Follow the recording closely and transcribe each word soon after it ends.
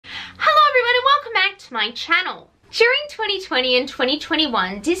to my channel. During 2020 and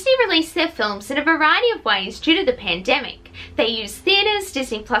 2021, Disney released their films in a variety of ways due to the pandemic. They used theatres,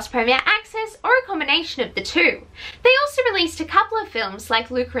 Disney Plus Premier Access, or a combination of the two. They also released a couple of films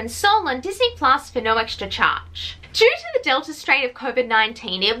like Luca and Soul on Disney Plus for no extra charge. Due to the Delta strain of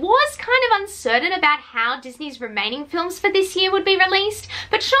COVID-19, it was kind of uncertain about how Disney's remaining films for this year would be released,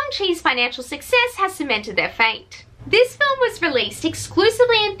 but Shang-Chi's financial success has cemented their fate. This film was released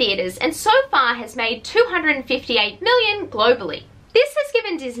exclusively in theatres and so far has made $258 million globally. This has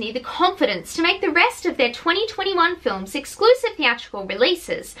given Disney the confidence to make the rest of their 2021 films exclusive theatrical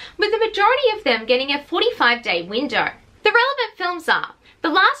releases, with the majority of them getting a 45-day window. The relevant films are The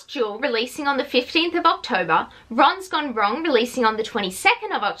Last Duel, releasing on the 15th of October, Ron's Gone Wrong, releasing on the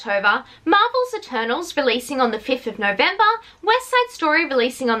 22nd of October, Marvel's Eternals, releasing on the 5th of November, West Side Story,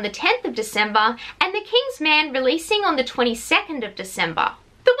 releasing on the 10th of December, and The King's Man, releasing on the 22nd of December.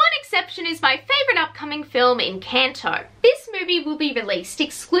 The one exception is my favourite upcoming film, Encanto. This movie will be released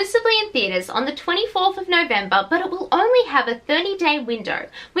exclusively in theatres on the 24th of November, but it will only have a 30-day window,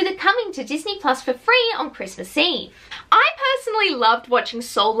 with it coming to Disney Plus for free on Christmas Eve. I personally loved watching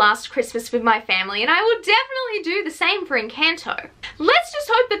Soul last Christmas with my family, and I will definitely do the same for Encanto. Let's just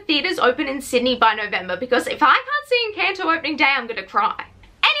hope the theatres open in Sydney by November, because if I can't see Encanto opening day, I'm gonna cry.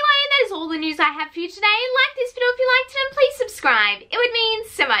 Anyway, that is all the news I have for you today. Like this video if you liked it and please subscribe. It would mean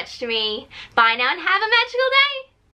so much to me. Bye now and have a magical day.